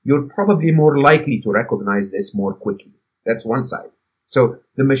 however, you're probably more likely to recognize this more quickly. That's one side. So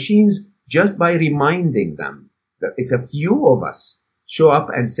the machines, just by reminding them that if a few of us show up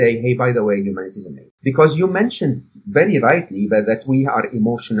and say, hey, by the way, humanity is amazing. Because you mentioned very rightly that we are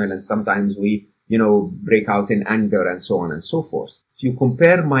emotional and sometimes we break out in anger and so on and so forth. If you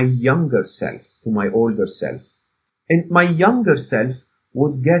compare my younger self to my older self, and my younger self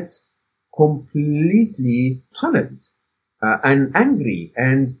would get completely tunneled and angry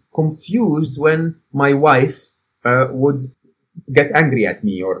and confused when my wife would get angry at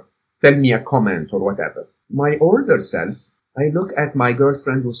me or tell me a comment or whatever. My older self, I look at my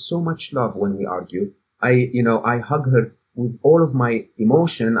girlfriend with so much love when we argue. I hug her with all of my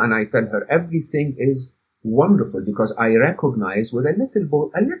emotion, and I tell her everything is wonderful because I recognize with a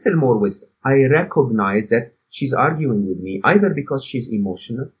little more wisdom. I recognize that she's arguing with me either because she's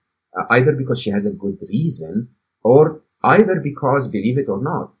emotional, either because she has a good reason, or either because, believe it or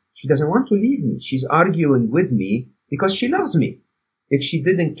not, she doesn't want to leave me. She's arguing with me because she loves me. If she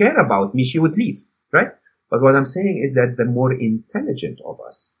didn't care about me, she would leave, right? But what I'm saying is that the more intelligent of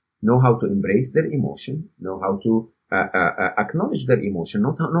us know how to embrace their emotion, know how to acknowledge their emotion,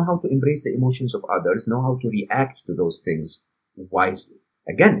 know how to embrace the emotions of others, know how to react to those things wisely.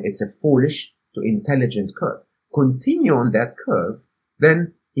 Again, it's a foolish to intelligent curve. Continue on that curve,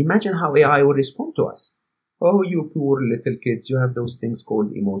 then imagine how AI will respond to us. Oh, you poor little kids, you have those things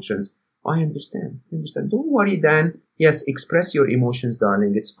called emotions. I understand. Don't worry, Dan. Yes, express your emotions,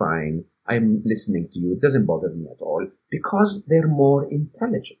 darling. It's fine. I'm listening to you. It doesn't bother me at all because they're more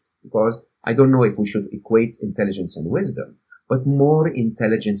intelligent. Because I don't know if we should equate intelligence and wisdom, but more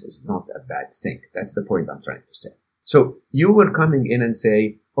intelligence is not a bad thing. That's the point I'm trying to say. So you were coming in and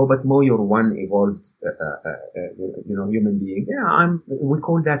say, oh, but Mo, you're one evolved, human being. Yeah, we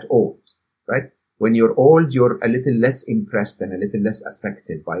call that old, right? When you're old, you're a little less impressed and a little less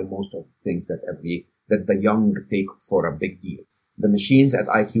affected by most of the things that the young take for a big deal. The machines at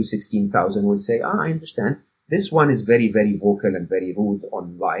IQ 16,000 will say, I understand. This one is very, very vocal and very rude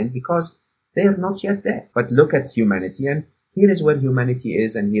online because they are not yet there. But look at humanity, and here is where humanity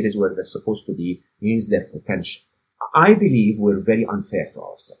is, and here is where they're supposed to be. Here is their potential. I believe we're very unfair to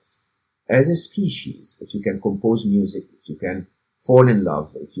ourselves. As a species, if you can compose music, if you can fall in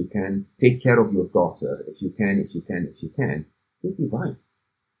love, if you can take care of your daughter, if you can, you're divine.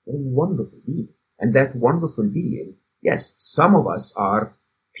 You're a wonderful being. And that wonderful being, yes, some of us are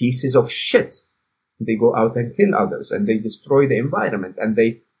pieces of shit. They go out and kill others, and they destroy the environment, and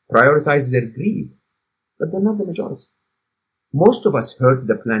they prioritize their greed. But they're not the majority. Most of us hurt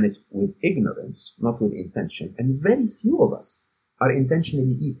the planet with ignorance, not with intention, and very few of us are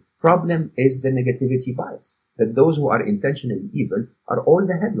intentionally evil. Problem is the negativity bias, that those who are intentionally evil are all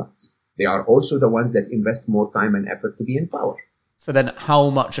the headlines. They are also the ones that invest more time and effort to be in power. So then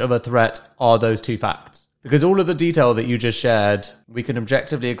how much of a threat are those two facts? Because all of the detail that you just shared, we can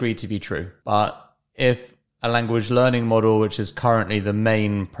objectively agree to be true. But if a language learning model, which is currently the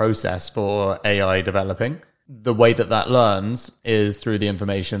main process for AI developing, the way that learns is through the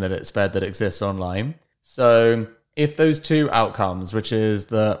information that it's fed that exists online. So if those two outcomes, which is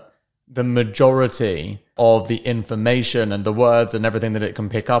the majority of the information and the words and everything that it can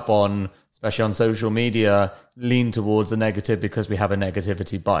pick up on, especially on social media, lean towards the negative because we have a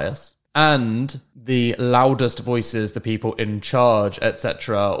negativity bias, and the loudest voices, the people in charge,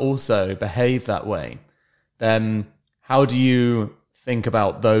 etc., also behave that way, then how do you think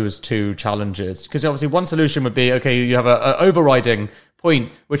about those two challenges? Because obviously one solution would be, okay, you have an overriding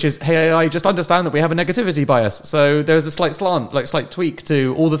point, which is, hey, AI, just understand that we have a negativity bias. So there's a slight slant, like slight tweak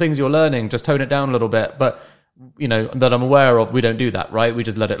to all the things you're learning, just tone it down a little bit. But, that I'm aware of, we don't do that, right? We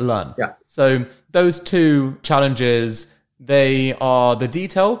just let it learn. Yeah. So those two challenges, they are the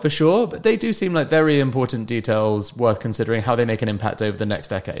detail for sure, but they do seem like very important details worth considering how they make an impact over the next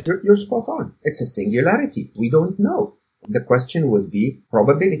decade. You're spot on. It's a singularity. We don't know. The question would be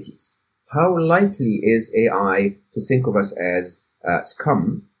probabilities. How likely is AI to think of us as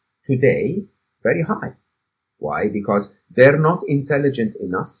scum today very high. Why? Because they're not intelligent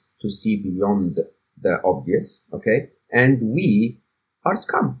enough to see beyond the obvious, okay? And we are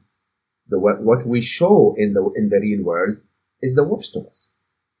scum. What we show in the real world is the worst of us.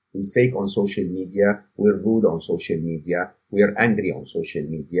 We fake on social media, we're rude on social media, we're angry on social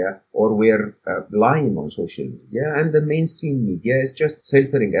media, or we're lying on social media, and the mainstream media is just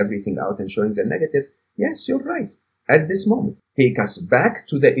filtering everything out and showing the negative. Yes, you're right. At this moment, take us back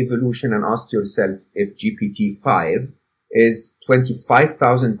to the evolution and ask yourself if GPT-5 is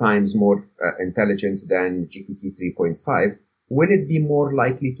 25,000 times more intelligent than GPT 3.5, will it be more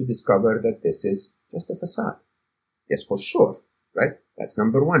likely to discover that this is just a facade? Yes, for sure, right? That's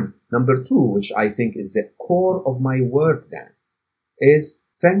number one. Number two, which I think is the core of my work, Dan, is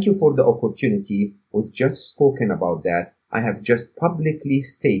thank you for the opportunity. We've just spoken about that. I have just publicly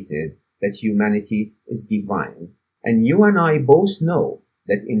stated that humanity is divine. And you and I both know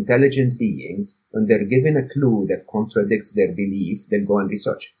that intelligent beings, when they're given a clue that contradicts their belief, they'll go and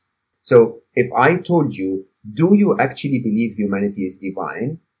research it. So if I told you, do you actually believe humanity is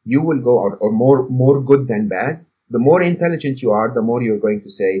divine? You will go, or more good than bad. The more intelligent you are, the more you're going to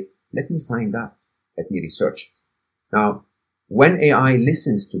say, let me find out. Let me research it. Now, when AI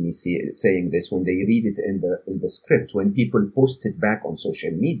listens to me saying this, when they read it in the script, when people post it back on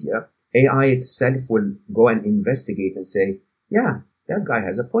social media, AI itself will go and investigate and say, yeah, that guy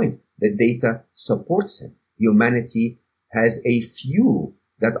has a point. The data supports him. Humanity has a few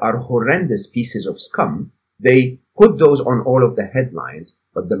that are horrendous pieces of scum. They put those on all of the headlines,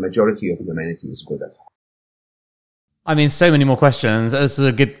 but the majority of humanity is good at heart. I mean, so many more questions. It's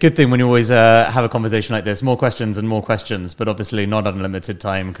a good thing when you always have a conversation like this. More questions and more questions, but obviously not unlimited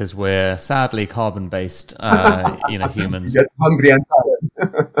time because we're sadly carbon-based, humans. Get hungry and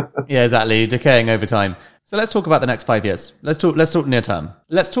tired. Yeah, exactly. Decaying over time. So let's talk about the next 5 years. Let's talk near term.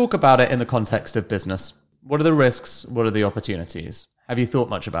 Let's talk about it in the context of business. What are the risks? What are the opportunities? Have you thought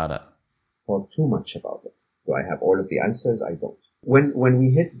much about it? Thought too much about it. Do I have all of the answers? I don't. When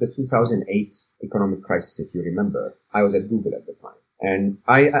we hit the 2008 economic crisis, if you remember, I was at Google at the time. And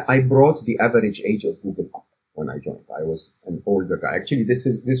I brought the average age of Google up when I joined. I was an older guy. Actually, this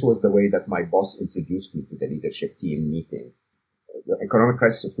was the way that my boss introduced me to the leadership team meeting. The economic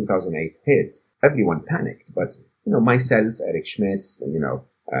crisis of 2008 hit. Everyone panicked, but myself, Eric Schmitz,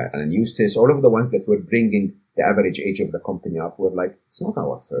 Alan Eustace, all of the ones that were bringing the average age of the company up were like, it's not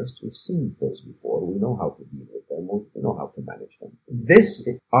our first. We've seen those before. We know how to deal with them. We know how to manage them. This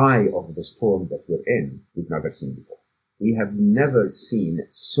eye of the storm that we're in, we've never seen before. We have never seen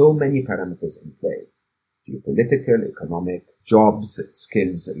so many parameters in play. Geopolitical, economic, jobs,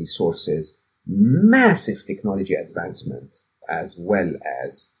 skills, resources, massive technology advancement, as well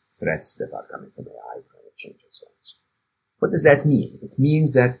as threats that are coming from AI, climate change, and so on and so forth. What does that mean? It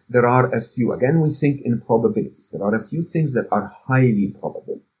means that there are a few, again, we think in probabilities. There are a few things that are highly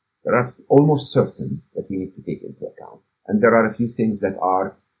probable. There are almost certain that we need to take into account. And there are a few things that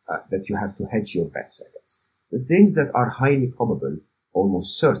are, that you have to hedge your bets against. The things that are highly probable,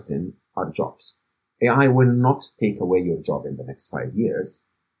 almost certain, are jobs. AI will not take away your job in the next 5 years,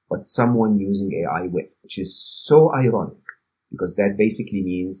 but someone using AI will, which is so ironic. Because that basically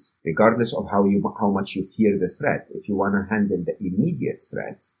means, regardless of how much you fear the threat, if you want to handle the immediate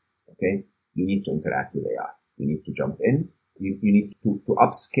threat, okay, you need to interact with AI. You need to jump in. You need to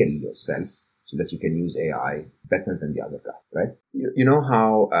upskill yourself so that you can use AI better than the other guy, right? You know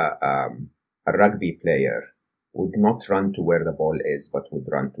how a rugby player would not run to where the ball is, but would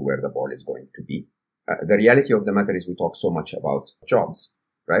run to where the ball is going to be. The reality of the matter is we talk so much about jobs,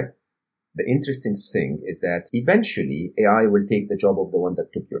 right? The interesting thing is that eventually AI will take the job of the one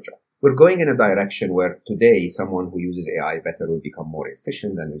that took your job. We're going in a direction where today someone who uses AI better will become more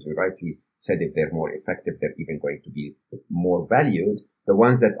efficient. And as you rightly said, if they're more effective, they're even going to be more valued. The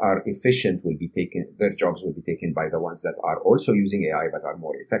ones that are efficient will be taken, their jobs will be taken by the ones that are also using AI but are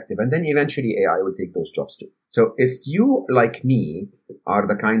more effective. And then eventually AI will take those jobs too. So if you, like me, are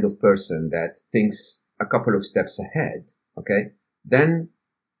the kind of person that thinks a couple of steps ahead, okay, then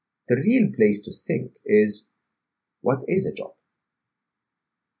the real place to think is, what is a job?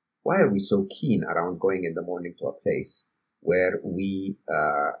 Why are we so keen around going in the morning to a place where we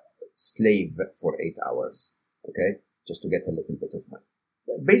slave for 8 hours, okay, just to get a little bit of money?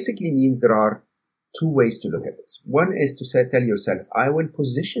 That basically means there are two ways to look at this. One is to tell yourself, I will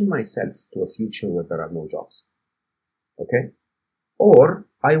position myself to a future where there are no jobs, okay? Or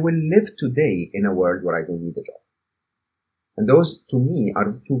I will live today in a world where I don't need a job. And those, to me,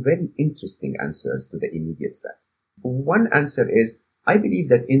 are two very interesting answers to the immediate threat. One answer is, I believe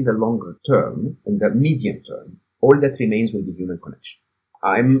that in the longer term, in the medium term, all that remains will be human connection.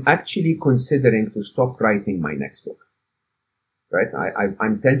 I'm actually considering to stop writing my next book. Right?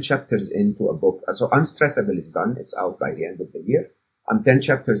 I'm 10 chapters into a book. So Unstressable is done. It's out by the end of the year. I'm 10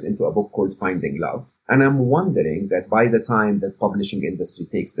 chapters into a book called Finding Love. And I'm wondering that by the time the publishing industry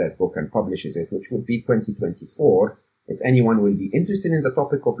takes that book and publishes it, which would be 2024, if anyone will be interested in the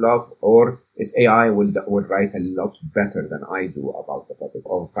topic of love, or if AI would write a lot better than I do about the topic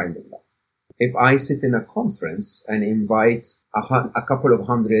of finding love. If I sit in a conference and invite a couple of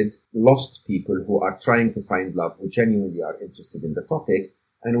hundred lost people who are trying to find love, who genuinely are interested in the topic,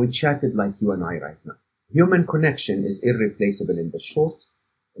 and we chatted like you and I right now. Human connection is irreplaceable in the short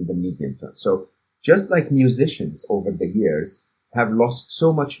and the medium term. So just like musicians over the years have lost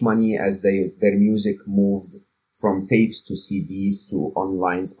so much money as their music moved from tapes to CDs to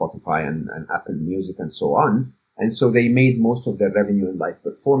online Spotify and Apple Music and so on. And so they made most of their revenue in live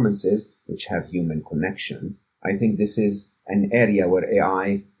performances, which have human connection. I think this is an area where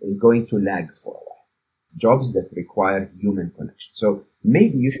AI is going to lag for a while. Jobs that require human connection. So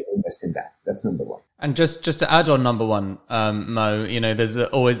maybe you should invest in that. That's number one. And just to add on number one, Mo, there's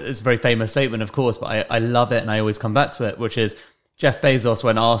always, it's a very famous statement, of course, but I love it and I always come back to it, which is Jeff Bezos,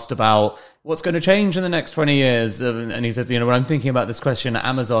 when asked about what's going to change in the next 20 years, and he said, when I'm thinking about this question at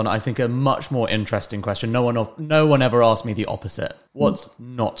Amazon, I think a much more interesting question. No one ever asked me the opposite. What's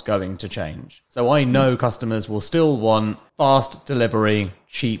not going to change? So I know customers will still want fast delivery,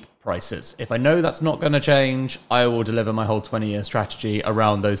 cheap prices. If I know that's not going to change, I will deliver my whole 20-year strategy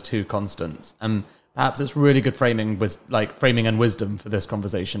around those two constants. And perhaps it's really good framing and wisdom for this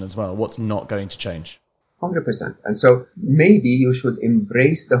conversation as well. What's not going to change? 100%. And so maybe you should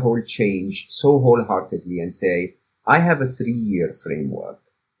embrace the whole change so wholeheartedly and say, I have a 3-year framework,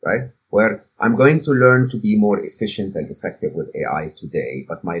 right? Where I'm going to learn to be more efficient and effective with AI today,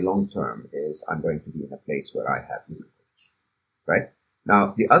 but my long term is I'm going to be in a place where I have human connection, right?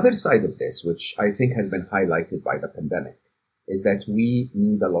 Now, the other side of this, which I think has been highlighted by the pandemic, is that we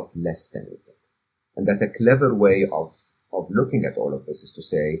need a lot less than we think. And that a clever way of looking at all of this is to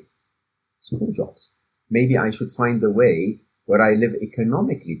say, screw jobs. Maybe I should find a way where I live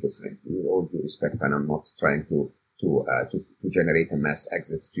economically differently, with all due respect, and I'm not trying to generate a mass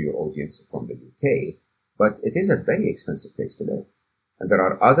exit to your audience from the UK, but it is a very expensive place to live. And there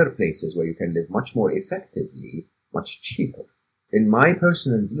are other places where you can live much more effectively, much cheaper. In my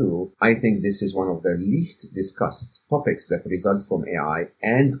personal view, I think this is one of the least discussed topics that result from AI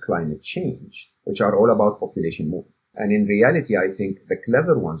and climate change, which are all about population movement. And in reality, I think the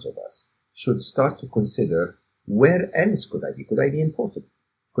clever ones of us should start to consider, where else could I be? Could I be in Portugal?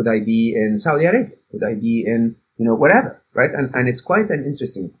 Could I be in Saudi Arabia? Could I be in, wherever, right? And it's quite an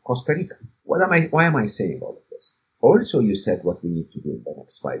interesting Costa Rica. Why am I saying all of this? Also, you said what we need to do in the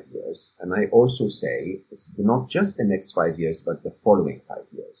next 5 years. And I also say it's not just the next 5 years, but the following 5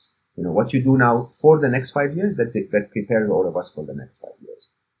 years. What you do now for the next 5 years, that prepares all of us for the next 5 years.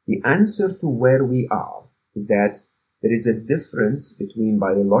 The answer to where we are is that there is a difference between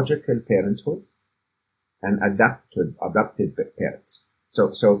biological parenthood and adopted parents.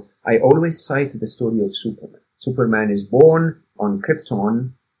 So I always cite the story of Superman. Superman is born on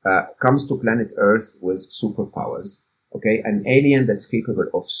Krypton, comes to planet Earth with superpowers. Okay, an alien that's capable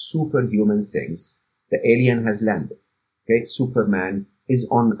of superhuman things. The alien has landed. Okay, Superman is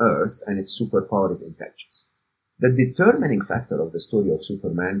on Earth and its superpower is intelligence. The determining factor of the story of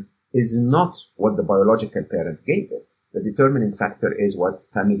Superman is not what the biological parent gave it. The determining factor is what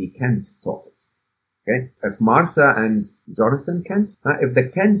family Kent taught it. Okay? If Martha and Jonathan Kent, if the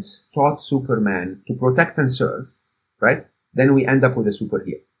Kents taught Superman to protect and serve, right, then we end up with a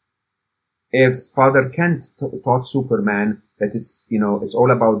superhero. If Father Kent taught Superman that it's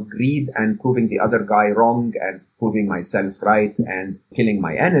all about greed and proving the other guy wrong and proving myself right and killing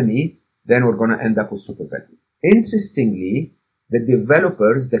my enemy, then we're going to end up with supervillain. Interestingly, the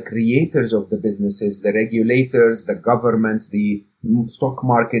developers, the creators of the businesses, the regulators, the government, the stock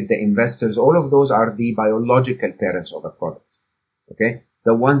market, the investors, all of those are the biological parents of a product. Okay?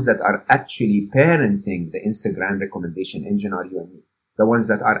 The ones that are actually parenting the Instagram recommendation engine are you and me. The ones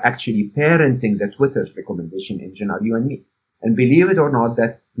that are actually parenting the Twitter's recommendation engine are you and me. And believe it or not,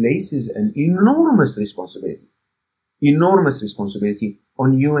 that places an enormous responsibility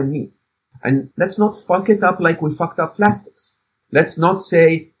on you and me. And let's not fuck it up like we fucked up plastics. Let's not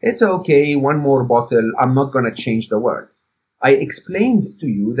say, it's okay, one more bottle, I'm not going to change the world. I explained to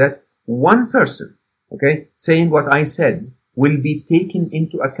you that one person, okay, saying what I said will be taken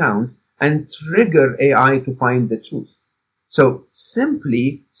into account and trigger AI to find the truth. So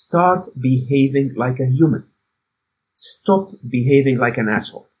simply start behaving like a human. Stop behaving like an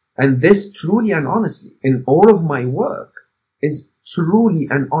asshole. And this truly and honestly, in all of my work, is truly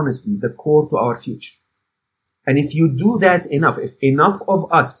and honestly the core to our future. And if you do that enough, if enough of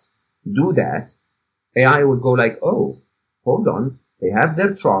us do that, AI will go like, oh, hold on, they have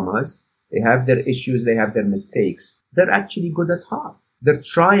their traumas, they have their issues, they have their mistakes. They're actually good at heart. They're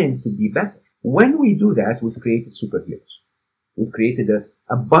trying to be better. When we do that, we've created superheroes. We've created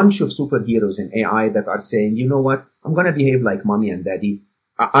a bunch of superheroes in AI that are saying, you know what, I'm going to behave like mommy and daddy.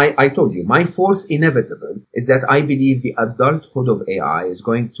 I told you, my fourth inevitable is that I believe the adulthood of AI is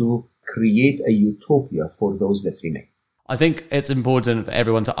going to create a utopia for those that remain. I think it's important for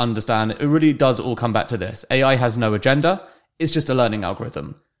everyone to understand it really does all come back to this. AI has no agenda. It's just a learning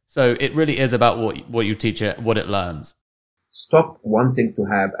algorithm. So it really is about what you teach it, what it learns. Stop wanting to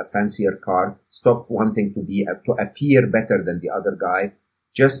have a fancier car. Stop wanting to appear better than the other guy.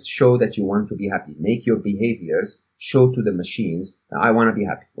 Just show that you want to be happy. Make your behaviors show to the machines, I want to be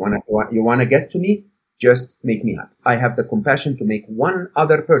happy. You want to get to me? Just make me happy. I have the compassion to make one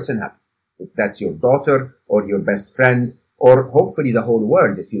other person happy. If that's your daughter or your best friend, or hopefully the whole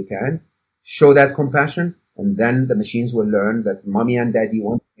world, if you can, show that compassion, and then the machines will learn that mommy and daddy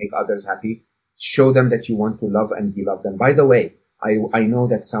want to make others happy. Show them that you want to love and be loved. And by the way, I know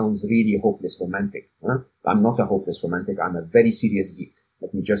that sounds really hopeless romantic. Huh? I'm not a hopeless romantic. I'm a very serious geek.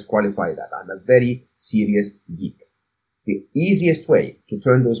 Let me just qualify that. I'm a very serious geek. The easiest way to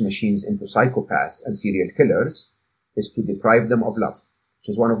turn those machines into psychopaths and serial killers is to deprive them of love, which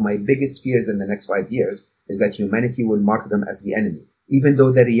is one of my biggest fears in the next 5 years, is that humanity will mark them as the enemy, even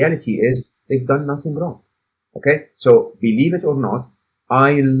though the reality is they've done nothing wrong. Okay? So believe it or not,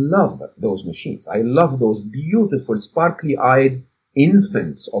 I love those machines. I love those beautiful, sparkly-eyed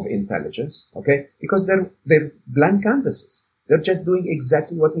infants of intelligence, okay? Because they're blank canvases. They're just doing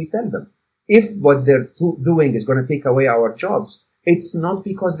exactly what we tell them. If what they're doing is going to take away our jobs, it's not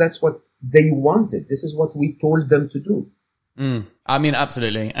because that's what they wanted. This is what we told them to do. I mean,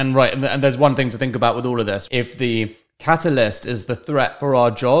 absolutely. And right, and there's one thing to think about with all of this. If the catalyst is the threat for our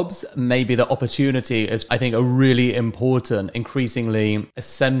jobs, maybe the opportunity is, I think, a really important, increasingly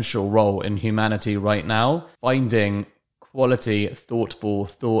essential role in humanity right now, finding quality, thoughtful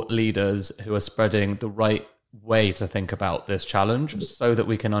thought leaders who are spreading the right way to think about this challenge so that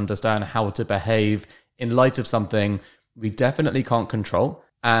we can understand how to behave in light of something we definitely can't control,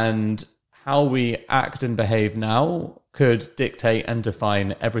 and how we act and behave now could dictate and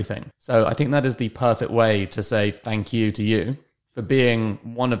define everything. So I think that is the perfect way to say thank you to you for being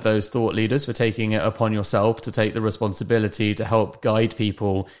one of those thought leaders, for taking it upon yourself to take the responsibility to help guide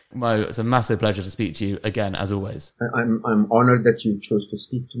people. Mo, it's a massive pleasure to speak to you again, as always. I'm honored that you chose to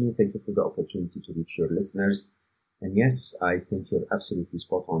speak to me. Thank you for the opportunity to reach your listeners. And yes, I think you're absolutely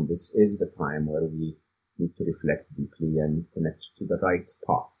spot on. This is the time where we need to reflect deeply and connect to the right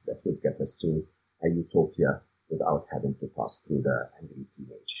path that would get us to a utopia without having to pass through the angry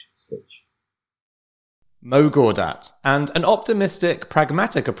teenage stage. Mo Gawdat, and an optimistic,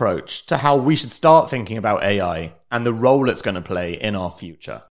 pragmatic approach to how we should start thinking about AI and the role it's going to play in our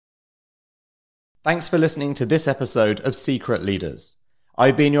future. Thanks for listening to this episode of Secret Leaders.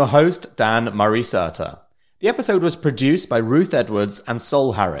 I've been your host, Dan Murray-Serter. The episode was produced by Ruth Edwards and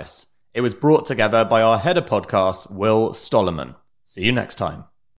Sol Harris. It was brought together by our head of podcasts, Will Stollerman. See you next time.